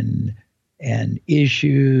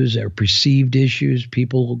issues or perceived issues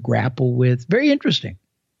people grapple with. Very interesting.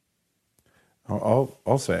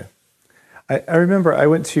 I'll say. I remember I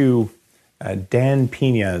went to Dan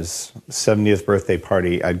Pina's 70th birthday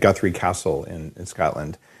party at Guthrie Castle in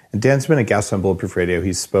Scotland. And Dan's been a guest on Bulletproof Radio.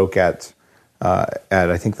 He spoke at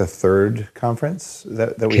I think the third conference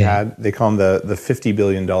that we had. They call him the $50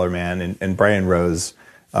 billion man. And Brian Rose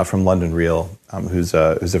from London Real, who's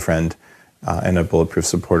a friend and a Bulletproof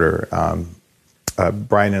supporter.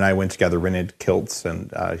 Brian and I went together, rented kilts,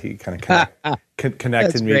 and he kind of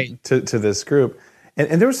connected me to this group.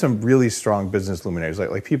 And there were some really strong business luminaries,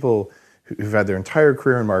 like people who've had their entire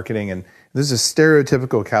career in marketing. And this is a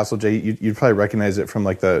stereotypical Castle J. You'd probably recognize it from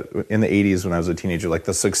in the 80s when I was a teenager, like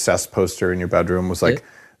the success poster in your bedroom was like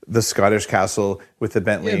the Scottish castle with the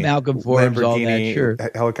Bentley, Malcolm Forbes, Lamborghini, all that, sure.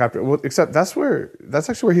 Helicopter. Well, except that's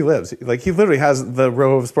actually where he lives. Like he literally has the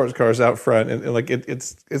row of sports cars out front, and like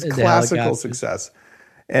it's classical success.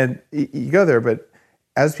 And you go there, but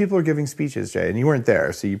as people are giving speeches, Jay, and you weren't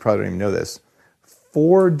there, so you probably don't even know this.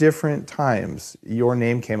 4 different times your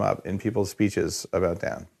name came up in people's speeches about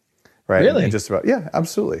Dan, right? Really? And just about, yeah,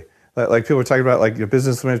 absolutely. Like people were talking about like your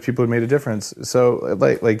business leaders, people who made a difference. So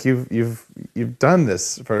like you've done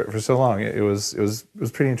this for so long. It was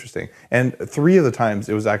pretty interesting. And 3 of the times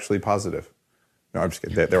it was actually positive. No, I'm just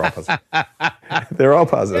kidding. They're all positive. They're all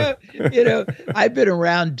positive. I've been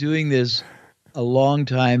around doing this a long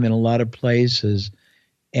time in a lot of places,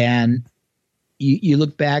 and you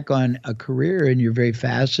look back on a career and you're very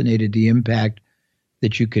fascinated the impact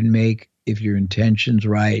that you can make if your intention's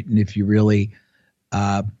right and if you really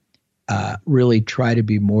really try to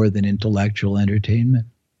be more than intellectual entertainment.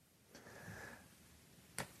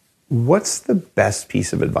 What's the best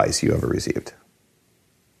piece of advice you ever received?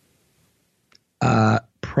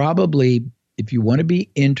 Probably, if you want to be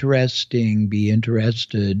interesting, be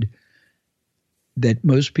interested, that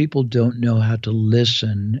most people don't know how to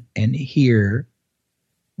listen and hear,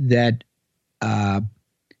 that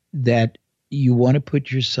you want to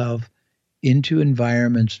put yourself into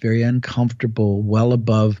environments very uncomfortable, well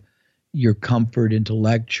above your comfort,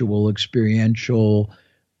 intellectual, experiential,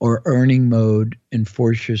 or earning mode, and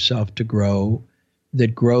force yourself to grow.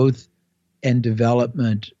 That growth and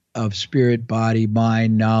development of spirit, body,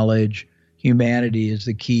 mind, knowledge, humanity is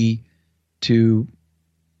the key to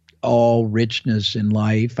all richness in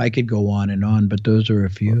life. I could go on, but those are a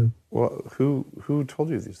few. Well, who told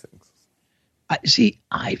you these things?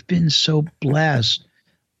 I've been so blessed.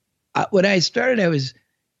 When I started,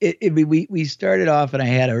 we started off, and I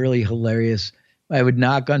had a really hilarious. I would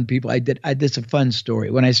knock on people. This is a fun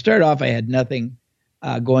story. When I started off, I had nothing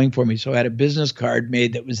going for me, so I had a business card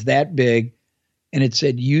made that was that big, and it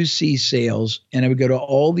said UC Sales, and I would go to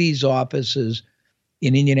all these offices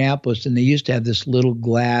in Indianapolis, and they used to have this little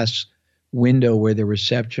glass window where the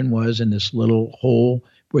reception was, and this little hole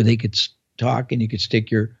where they could talk, and you could stick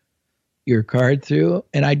your card through.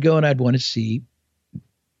 And I'd go and I'd want to see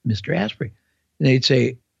Mr. Asprey. And they'd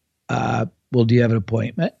say, well, do you have an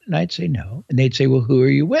appointment? And I'd say no. And they'd say, well, who are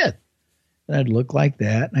you with? And I'd look like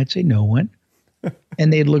that, and I'd say no one.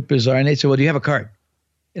 And they'd look bizarre, and they'd say, well, do you have a card?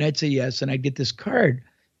 And I'd say yes, and I'd get this card.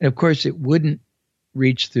 And of course, it wouldn't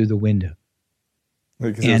reach through the window.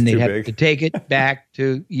 And they'd have to take it back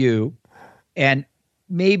to you. And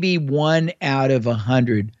maybe 1 out of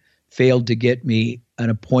 100 failed to get me an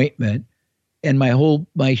appointment. And my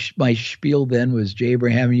spiel then was Jay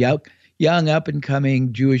Abraham, young up and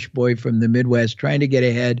coming Jewish boy from the Midwest, trying to get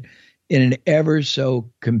ahead in an ever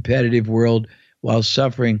so competitive world while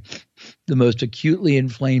suffering the most acutely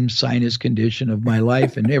inflamed sinus condition of my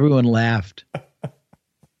life, and everyone laughed.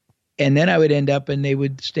 And then I would end up, and they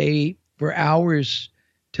would stay for hours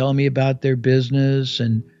telling me about their business,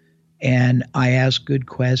 and I asked good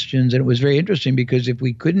questions. And it was very interesting because if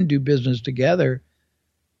we couldn't do business together,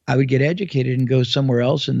 I would get educated and go somewhere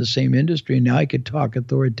else in the same industry. And now I could talk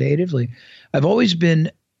authoritatively. I've always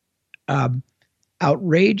been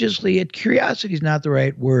outrageously, curiosity is not the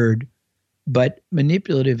right word, but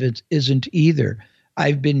manipulative isn't either.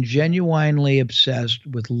 I've been genuinely obsessed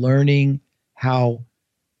with learning how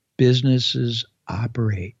businesses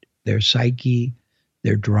operate, their psyche,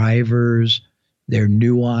 their drivers, their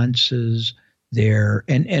nuances,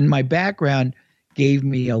 and my background gave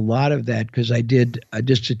me a lot of that because I did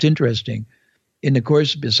it's interesting. In the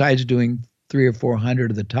course, besides doing 300 or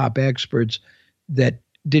 400 of the top experts that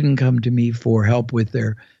didn't come to me for help with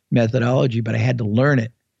their methodology, but I had to learn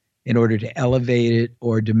it in order to elevate it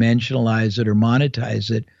or dimensionalize it or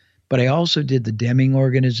monetize it. But I also did the Deming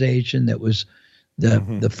organization that was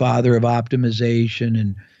the father of optimization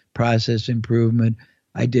and process improvement.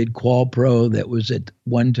 I did QualPro that was at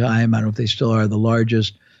one time, I don't know if they still are, the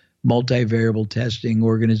largest multivariable testing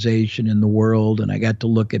organization in the world. And I got to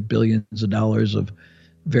look at billions of dollars of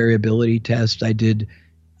variability tests. I did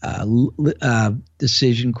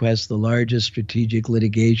Decision Quest, the largest strategic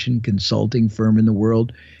litigation consulting firm in the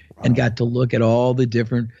world, and got to look at all the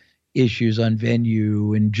different issues on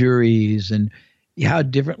venue and juries and how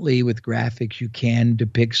differently with graphics you can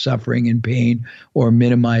depict suffering and pain or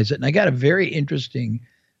minimize it. And I got a very interesting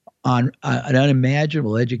on an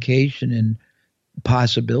unimaginable education and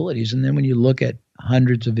possibilities. And then when you look at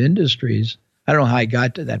hundreds of industries, I don't know how I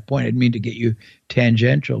got to that point. I didn't mean to get you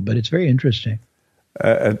tangential, but it's very interesting.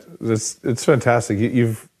 It's fantastic.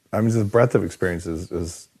 The breadth of experience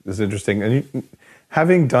is interesting. And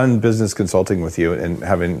having done business consulting with you and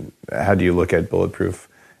having had you look at Bulletproof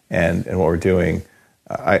and what we're doing,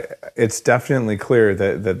 it's definitely clear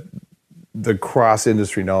that the cross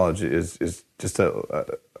industry knowledge is just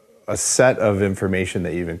a set of information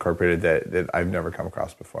that you've incorporated that I've never come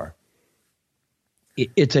across before.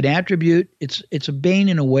 It's an attribute. It's a bane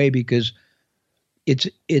in a way because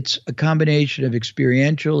it's a combination of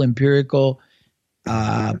experiential, empirical,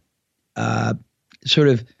 sort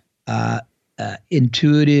of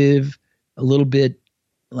intuitive, a little bit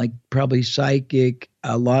like probably psychic,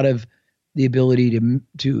 a lot of the ability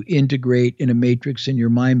to integrate in a matrix in your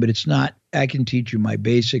mind, but it's not. I can teach you my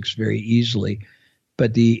basics very easily,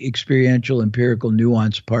 but the experiential, empirical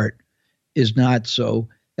nuance part is not so.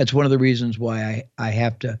 That's one of the reasons why I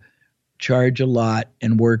have to charge a lot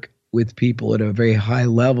and work with people at a very high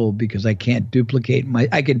level because I can't duplicate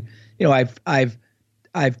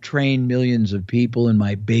I've trained millions of people in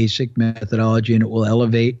my basic methodology and it will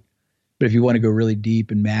elevate. But if you want to go really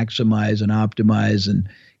deep and maximize and optimize and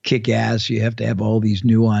kick ass, you have to have all these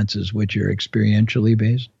nuances which are experientially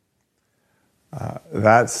based.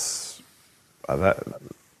 That's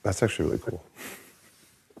actually really cool.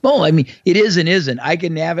 Well, I mean, it is and isn't. I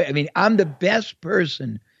can navigate. I mean, I'm the best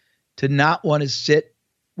person to not want to sit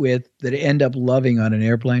with that end up loving on an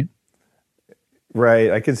airplane.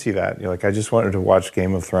 Right. I can see that. I just wanted to watch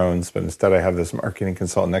Game of Thrones, but instead I have this marketing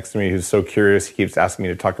consultant next to me who's so curious. He keeps asking me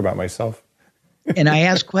to talk about myself. And I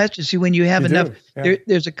ask questions. See, when you have enough,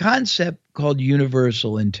 there's a concept called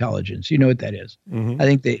universal intelligence. You know what that is? Mm-hmm. I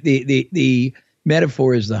think the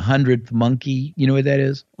metaphor is the 100th monkey. You know what that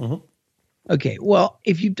is? Mm-hmm. Okay. Well,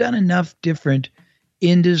 if you've done enough different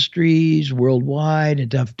industries worldwide,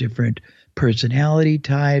 enough different personality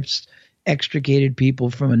types, extricated people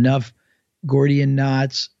from enough Gordian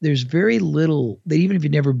knots, there's very little that even if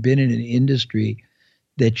you've never been in an industry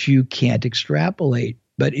that you can't extrapolate.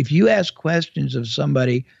 But if you ask questions of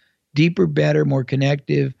somebody deeper, better, more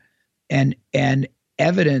connective, and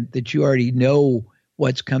evident that you already know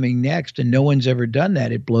what's coming next and no one's ever done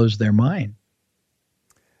that, it blows their mind.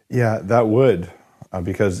 Yeah, that would,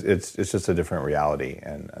 because it's just a different reality,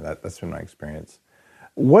 and that's been my experience.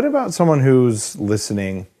 What about someone who's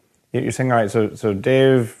listening? You're saying, all right, so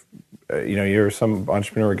Dave, you're some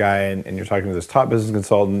entrepreneur guy, and you're talking to this top business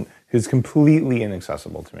consultant who's completely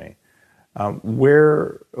inaccessible to me.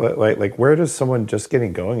 Where does someone just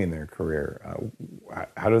getting going in their career?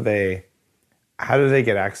 How do they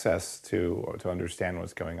get access to understand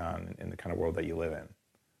what's going on in the kind of world that you live in?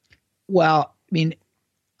 Well, I mean,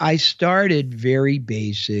 I started very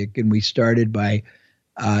basic, and we started by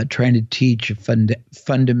trying to teach a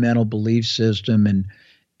fundamental belief system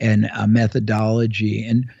and a methodology.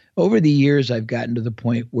 And over the years, I've gotten to the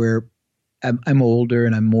point where I'm older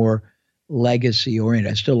and I'm more legacy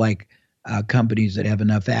oriented. I still like companies that have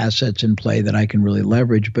enough assets in play that I can really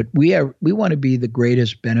leverage. But we want to be the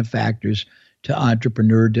greatest benefactors to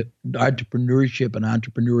entrepreneurship and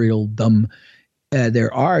entrepreneurialdom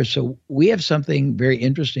there are. So we have something very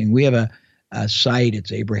interesting. We have a site,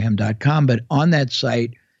 it's abraham.com, but on that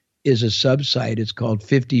site is a subsite. It's called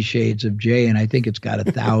 50 Shades of Jay, and I think it's got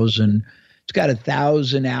 1,000. It's got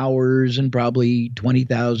 1,000 hours and probably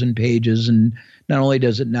 20,000 pages. And not only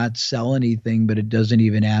does it not sell anything, but it doesn't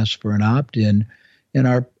even ask for an opt-in.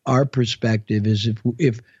 And our perspective is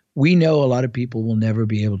if we know a lot of people will never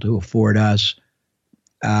be able to afford us,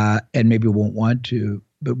 and maybe won't want to,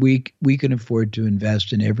 but we can afford to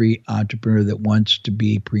invest in every entrepreneur that wants to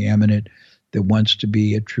be preeminent, that wants to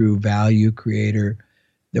be a true value creator,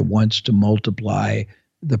 that wants to multiply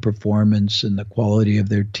the performance and the quality of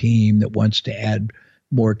their team, that wants to add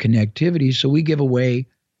more connectivity. So we give away,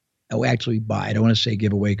 actually buy, I don't want to say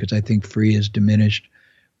give away because I think free is diminished.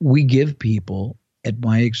 We give people at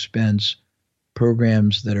my expense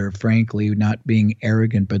programs that are frankly not being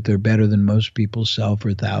arrogant, but they're better than most people sell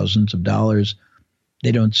for thousands of dollars.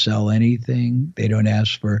 They don't sell anything. They don't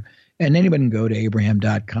ask for, and anyone can go to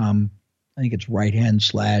abraham.com. I think it's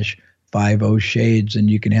 /50 shades, and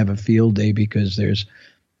you can have a field day because there's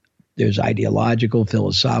ideological,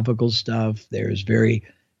 philosophical stuff. There's very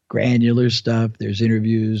granular stuff. There's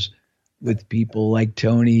interviews with people like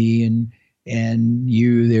Tony and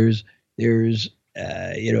you.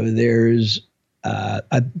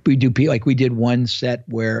 We did one set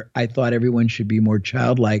where I thought everyone should be more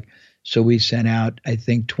childlike. So we sent out, I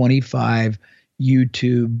think, 25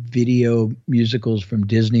 YouTube video musicals from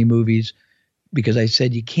Disney movies, because I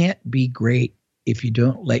said you can't be great if you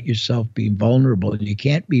don't let yourself be vulnerable. You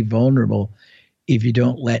can't be vulnerable if you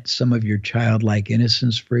don't let some of your childlike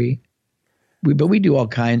innocence free. But we do all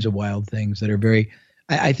kinds of wild things that are very,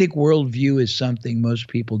 I think worldview is something most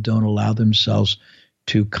people don't allow themselves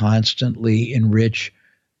to constantly enrich,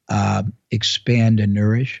 expand, and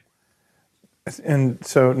nourish. And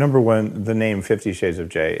so, number one, the name 50 Shades of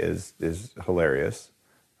Jay is hilarious.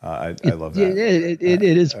 I love that. It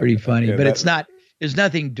is pretty funny, but it's not. There's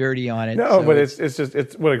nothing dirty on it. No, so but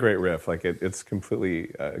it's what a great riff. Like it's completely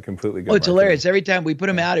good. Oh, it's marketing. hilarious. Every time we put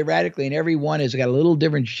them out erratically, and every one has got a little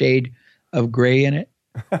different shade of gray in it,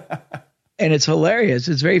 and it's hilarious.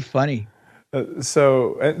 It's very funny.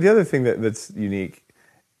 So the other thing that's unique,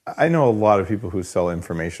 I know a lot of people who sell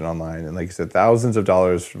information online, and like you said, thousands of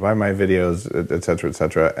dollars to buy my videos, et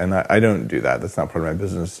cetera, and I don't do that. That's not part of my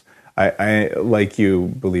business. I like you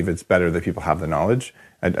believe it's better that people have the knowledge.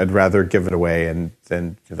 I'd rather give it away, and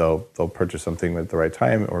then they'll purchase something at the right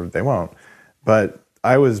time, or they won't. But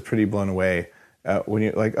I was pretty blown away when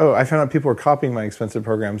you're like, oh, I found out people were copying my expensive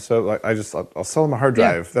program, so like I'll sell them a hard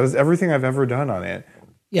drive. Yeah. That is everything I've ever done on it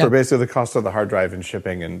for basically the cost of the hard drive and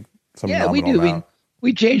shipping and some nominal amount.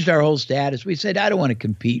 We changed our whole status. We said, I don't want to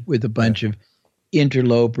compete with a bunch of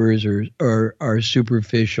interlopers or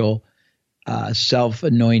superficial,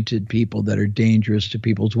 self-anointed people that are dangerous to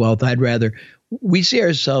people's wealth. We see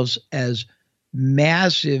ourselves as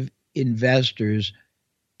massive investors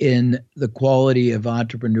in the quality of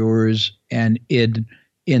entrepreneurs and in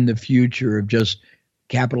the future of just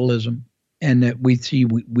capitalism. And that we see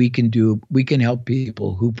we can help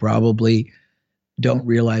people who probably don't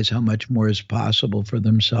realize how much more is possible for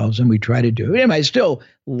themselves. And we try to do it. And I still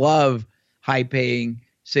love high-paying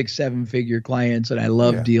 6-7 figure clients, and I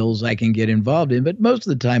love deals I can get involved in. But most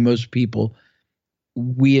of the time, most people,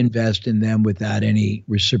 we invest in them without any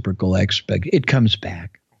reciprocal it comes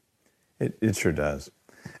back. It sure does.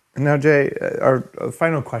 Now, Jay, our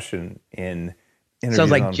final question in interviews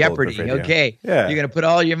sounds like on Jeopardy. Okay, you're going to put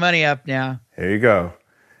all your money up now. Here you go.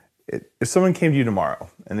 If someone came to you tomorrow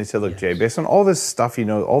and they said, look, Jay, based on all this stuff you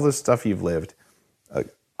know, all this stuff you've lived,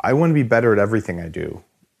 I want to be better at everything I do.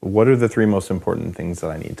 What are the 3 most important things that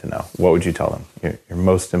I need to know? What would you tell them? Your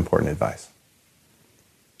most important advice?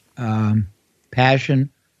 Passion,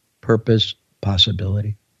 purpose,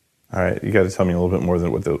 possibility. All right. You got to tell me a little bit more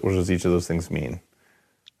than what does each of those things mean?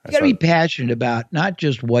 You got to be passionate about not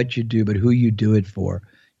just what you do, but who you do it for.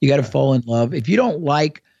 You got to fall in love. If you don't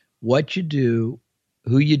like what you do,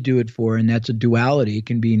 who you do it for, and that's a duality. It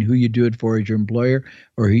can be in who you do it for as your employer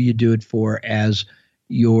or who you do it for as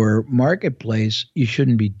your marketplace, you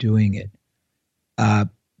shouldn't be doing it.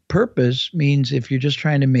 Purpose means if you're just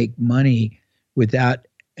trying to make money without,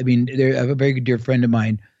 a very dear friend of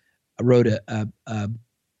mine wrote a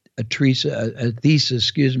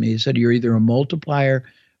thesis, he said you're either a multiplier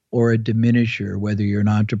or a diminisher, whether you're an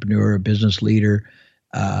entrepreneur, a business leader,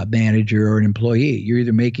 manager, or an employee. You're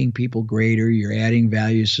either making people greater, you're adding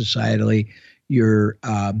value societally, you're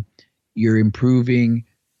improving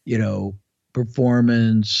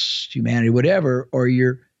performance, humanity, whatever, or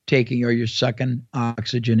you're sucking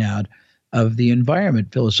oxygen out of the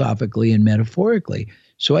environment philosophically and metaphorically.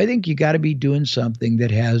 So I think you got to be doing something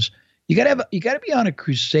that has, you got to be on a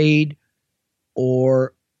crusade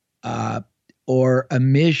or a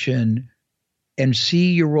mission and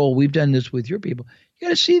see your role. We've done this with your people. You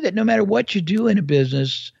got to see that no matter what you do in a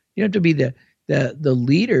business, you don't have to be the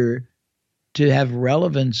leader to have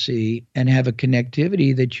relevancy and have a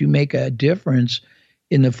connectivity that you make a difference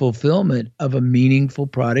in the fulfillment of a meaningful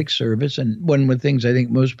product service. And one of the things I think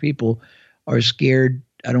most people are scared,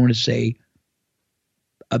 I don't want to say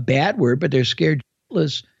a bad word, but they're scared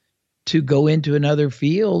to go into another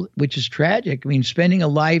field, which is tragic. I mean, spending a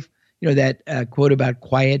life, that quote about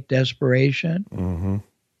quiet desperation. Mm-hmm.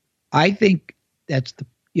 I think you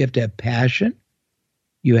have to have passion.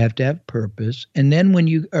 You have to have purpose. And then when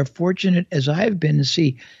you are fortunate, as I've been, to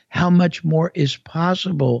see how much more is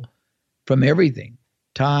possible from everything,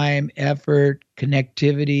 time, effort,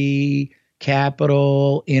 connectivity,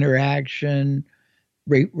 capital, interaction,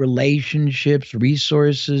 relationships,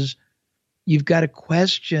 resources, you've got to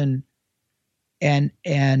question and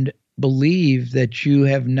believe that you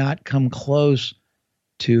have not come close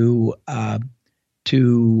to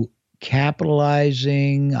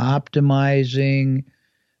capitalizing, optimizing,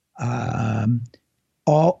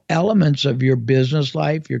 all elements of your business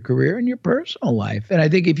life, your career, and your personal life. And I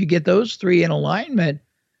think if you get those three in alignment,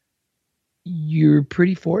 you're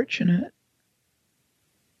pretty fortunate.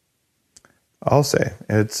 I'll say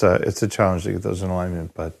it's a challenge to get those in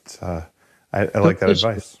alignment, but I like that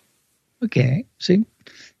advice. Okay. See?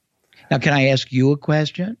 Now, can I ask you a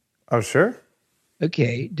question? Oh, sure.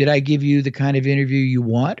 Okay. Did I give you the kind of interview you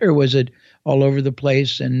want, or was it all over the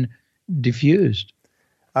place and diffused?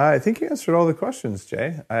 I think you answered all the questions,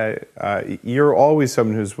 Jay. You're always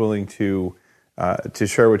someone who's willing to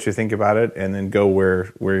share what you think about it and then go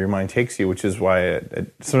where your mind takes you, which is why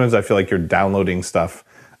sometimes I feel like you're downloading stuff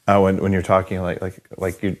when you're talking,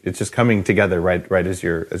 it's just coming together right as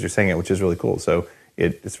you're saying it, which is really cool. So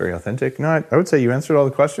it's very authentic. No, I would say you answered all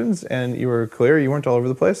the questions and you were clear. You weren't all over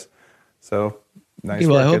the place. So nice.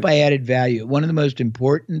 Well, I hope I added value. One of the most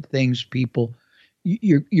important things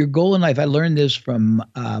your goal in life, I learned this from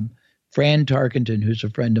Fran Tarkenton, who's a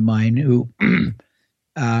friend of mine, who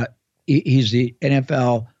he's the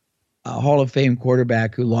NFL Hall of Fame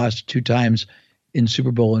quarterback who lost 2 times in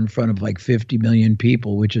Super Bowl in front of like 50 million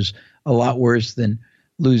people, which is a lot worse than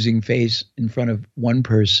losing face in front of one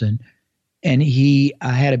person. And he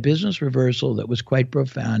had a business reversal that was quite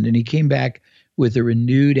profound. And he came back with a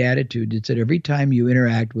renewed attitude that said, every time you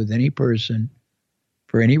interact with any person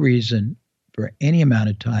for any reason, for any amount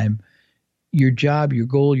of time, your job, your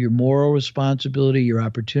goal, your moral responsibility, your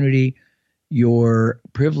opportunity, your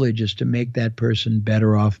privilege is to make that person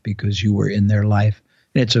better off because you were in their life.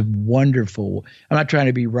 And it's a wonderful, I'm not trying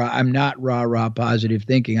to be raw. I'm not raw positive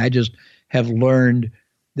thinking. I just have learned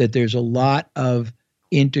that there's a lot of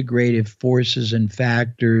integrative forces and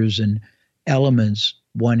factors and elements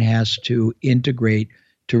one has to integrate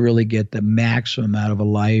to really get the maximum out of a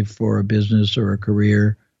life or a business or a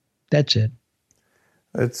career. That's it.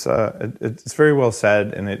 It's very well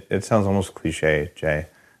said, and it sounds almost cliche, Jay,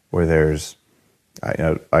 where there's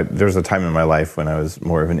a time in my life when I was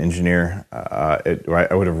more of an engineer,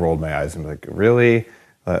 where I would have rolled my eyes and be like, really?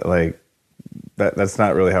 That's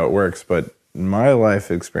not really how it works. But my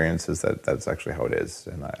life experience is that's actually how it is.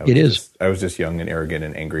 And I was just young and arrogant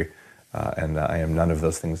and angry, and I am none of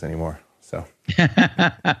those things anymore. So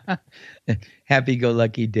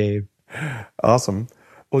happy-go-lucky Dave. Awesome.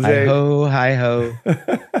 Well, Jay, hi ho.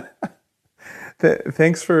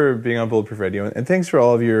 Thanks for being on Bulletproof Radio, and thanks for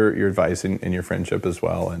all of your advice and your friendship as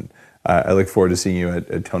well. And I look forward to seeing you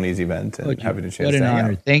at Tony's event and having a chance to hang out. What an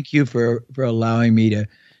honor. Thank you for allowing me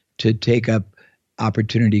to take up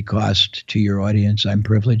opportunity cost to your audience. I'm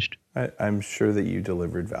privileged. I'm sure that you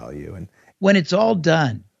delivered value. And when it's all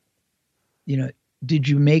done, did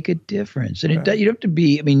you make a difference? And you don't have to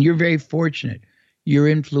be, you're very fortunate. You're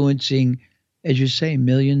influencing, as you say,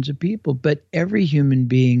 millions of people, but every human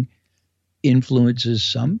being influences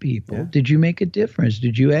some people. Yeah. Did you make a difference?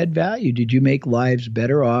 Did you add value? Did you make lives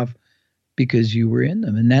better off because you were in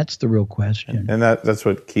them? And that's the real question. And that's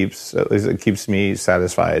what keeps me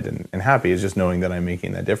satisfied and happy, is just knowing that I'm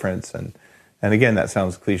making that difference. And again, that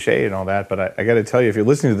sounds cliche and all that, but I got to tell you, if you're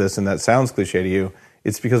listening to this and that sounds cliche to you,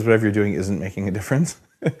 it's because whatever you're doing isn't making a difference.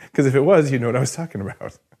 Because if it was, you know what I was talking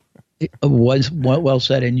about. It was well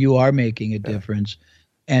said, and you are making a difference.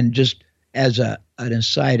 And just as an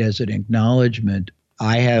aside, as an acknowledgement,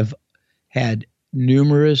 I have had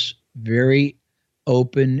numerous very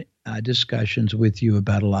open discussions with you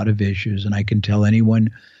about a lot of issues, and I can tell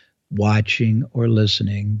anyone watching or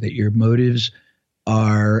listening that your motives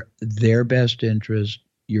are their best interest,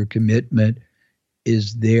 your commitment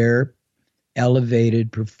is their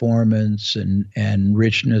elevated performance and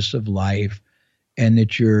richness of life, and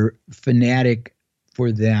that you're fanatic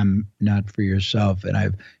for them, not for yourself.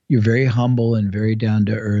 And you're very humble and very down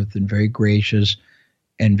to earth and very gracious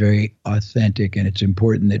and very authentic, and it's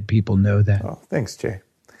important that people know that. Oh, thanks, Jay.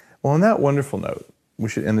 Well, on that wonderful note, we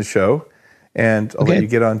should end the show, and I'll let you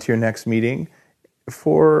get on to your next meeting. If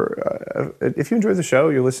you enjoyed the show,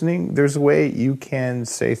 you're listening, there's a way you can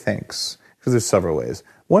say thanks, because there's several ways.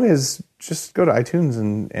 One is just go to iTunes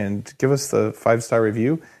and give us the 5-star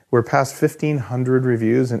review. We're past 1,500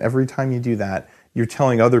 reviews, and every time you do that, you're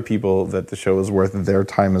telling other people that the show is worth their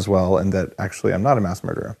time as well, and that actually I'm not a mass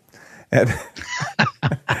murderer. And,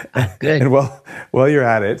 Good. And while you're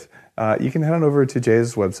at it, you can head on over to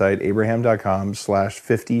Jay's website,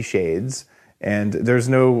 abraham.com/50shades. And there's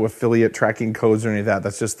no affiliate tracking codes or any of that.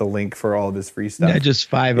 That's just the link for all of his free stuff. No, just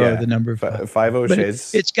 50, the number 5. 50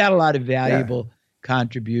 shades. It's got a lot of valuable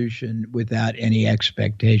contribution without any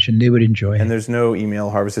expectation. They would enjoy it. And there's no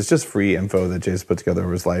email harvest. It's just free info that Jay's put together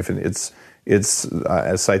over his life. And it's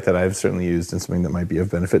a site that I've certainly used and something that might be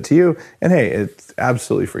of benefit to you. And hey, it's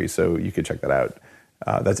absolutely free, so you could check that out.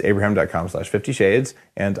 That's abraham.com/50shades.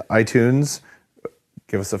 And iTunes,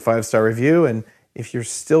 give us a 5-star review. And if you're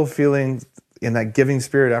still feeling in that giving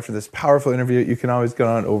spirit after this powerful interview, you can always go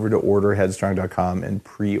on over to orderheadstrong.com and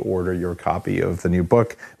pre-order your copy of the new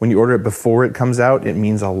book. When you order it before it comes out, it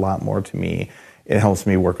means a lot more to me. It helps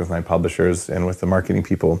me work with my publishers and with the marketing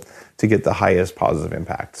people to get the highest positive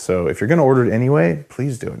impact. So if you're going to order it anyway,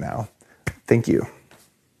 please do it now. Thank you.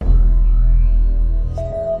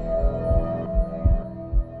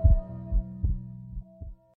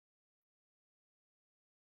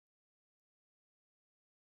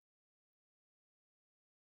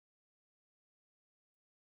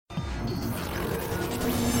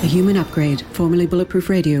 The Human Upgrade, formerly Bulletproof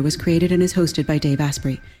Radio, was created and is hosted by Dave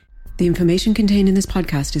Asprey. The information contained in this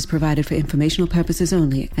podcast is provided for informational purposes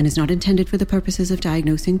only and is not intended for the purposes of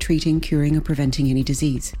diagnosing, treating, curing, or preventing any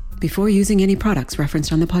disease. Before using any products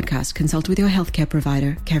referenced on the podcast, consult with your healthcare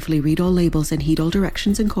provider, carefully read all labels, and heed all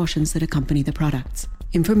directions and cautions that accompany the products.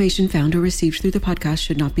 Information found or received through the podcast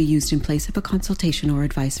should not be used in place of a consultation or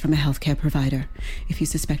advice from a healthcare provider. If you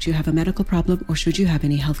suspect you have a medical problem or should you have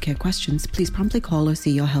any healthcare questions, please promptly call or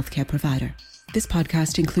see your healthcare provider. This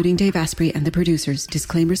podcast, including Dave Asprey and the producers,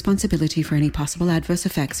 disclaim responsibility for any possible adverse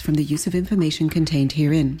effects from the use of information contained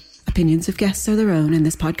herein. Opinions of guests are their own, and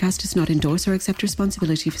this podcast does not endorse or accept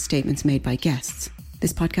responsibility for statements made by guests.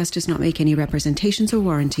 This podcast does not make any representations or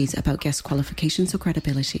warranties about guest qualifications or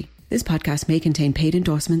credibility. This podcast may contain paid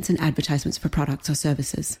endorsements and advertisements for products or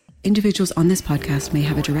services. Individuals on this podcast may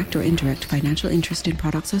have a direct or indirect financial interest in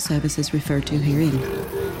products or services referred to herein.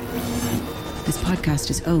 This podcast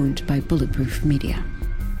is owned by Bulletproof Media.